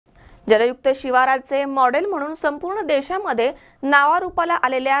जलयुक्त शिवाराचे मॉडेल म्हणून संपूर्ण देशामध्ये नावारूपाला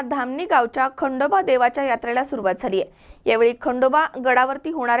आलेल्या धामणी गावच्या खंडोबा देवाच्या यात्रेला सुरुवात झाली आहे। यावेळी खंडोबा गडावरती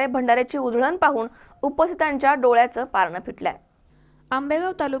होणारे भंडाऱ्याची उधळण पाहून उपस्थितांच्या डोळ्याचं पारणं फिटलंय।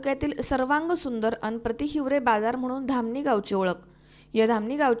 आंबेगाव तालुक्यातील सर्वांग सुंदर अन प्रतिहिवरे बाजार म्हणून धामणी गावची ओळख। या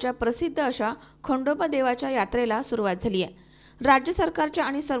धामणी गावच्या प्रसिद्ध अशा खंडोबा देवाच्या यात्रेला सुरुवात झाली आहे। राज्य सरकारच्या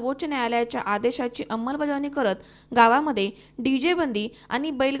आणि सर्वोच्च न्यायालयाच्या आदेशाची अंमलबजावणी करत गावामध्ये डीजे बंदी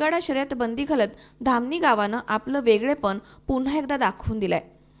आणि बैलगाडा शर्यत बंदी घालत धामणी गावानं आपलं वेगळेपण पुन्हा एकदा दाखवून दिलंय।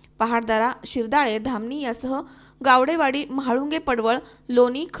 पहाडदारा, शिरदाळे, धामणी यासह गावडेवाडी, म्हाळुंगे, पडवळ,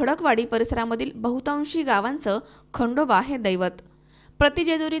 लोणी, खडकवाडी परिसरामधील बहुतांशी गावांचं खंडोबा हे दैवत।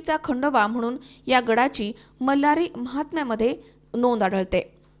 प्रतिजेजुरीचा खंडोबा म्हणून या गडाची मल्हारी महात्म्यामध्ये नोंद आढळते।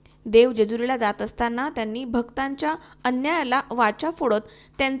 देव जेजुरीला जात असताना त्यांनी भक्तांच्या अन्यायाला वाचा फोडत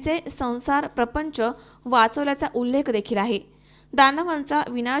त्यांचे संसार प्रपंच वाचवल्याचा उल्लेख देखील आहे। दानवांचा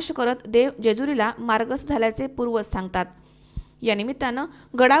विनाश करत देव जेजुरीला मार्गस्थ झाल्याचे पूर्वज सांगतात। या निमित्तानं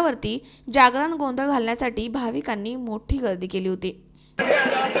गडावरती जागरण गोंधळ घालण्यासाठी भाविकांनी मोठी गर्दी केली होती।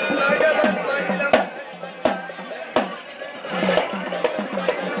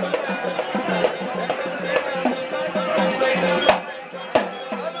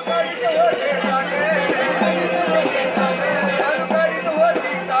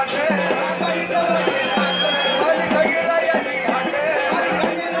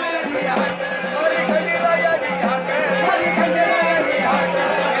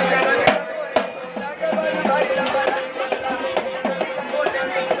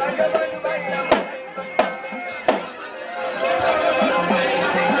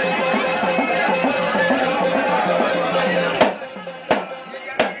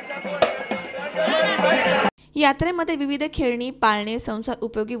 यात्रेमध्ये विविध खेळणी, पाळणे, संसार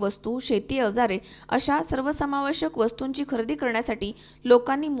उपयोगी वस्तू, शेती अवजारे अशा सर्वसमावेशक वस्तूंची खरेदी करण्यासाठी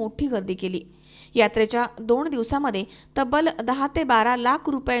लोकांनी मोठी गर्दी केली। यात्रेच्या 2 दिवसांमध्ये तब्बल 10 ते 12 लाख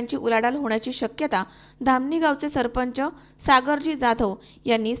रुपयांची उलाढाल होण्याची शक्यता धामणी गावचे सरपंच सागरजी जाधव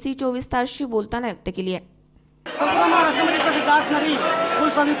यांनी C24 तासशी बोलताना व्यक्त केली आहे। संपूर्ण महाराष्ट्रामध्ये प्रसिद्ध असणारी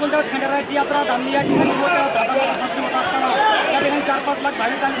कुलस्वामी कुलदेवत खंडेरायाची यात्रा धामणी या ठिकाणी मोठा साजरी होत असताना या ठिकाणी 4-5 लाख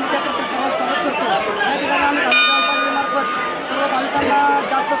भाविकांनी मोठ्या प्रमाणात स्वागत करतो। या ठिकाणी आम्ही धामणी ग्रामपंचायतीमार्फत सर्व भाविकांना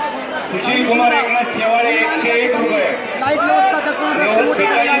जास्त लाईट व्यवस्था त्यातून रस्ते मोठे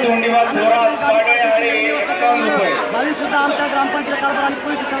केलेले आहेत आणि या ठिकाणी गाडी पार्किंगची व्यवस्था केल्यामुळे भाविक सुद्धा आमच्या ग्रामपंचायत कारभार आणि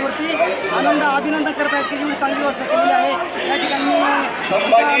पोलीस स्टेशनवरती अभिनंदन करत आहेत की एवढी चांगली व्यवस्था केलेली आहे। या ठिकाणी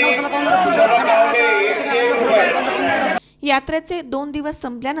आमच्या नवसाला पावणारा कुलदेवत खंडेरायाचा यात्रेचे 2 दिवस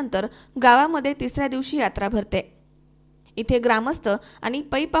संपल्यानंतर गावामध्ये 3ऱ्या दिवशी यात्रा भरते। इथे ग्रामस्थ आणि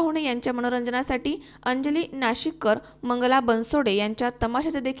पै पाहुणे यांच्या मनोरंजनासाठी अंजली नाशिककर, मंगला बनसोडे यांच्या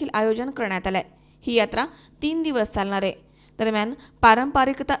तमाशाचे देखील आयोजन करण्यात आले। ही यात्रा 3 दिवस चालणार आहे। दरम्यान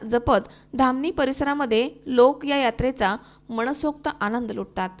पारंपरिकता जपत धामणी परिसरामध्ये लोक या यात्रेचा मनसोक्त आनंद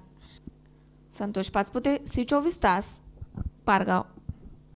लुटतात। संतोष पाचपुते, C24 तास, पारगाव।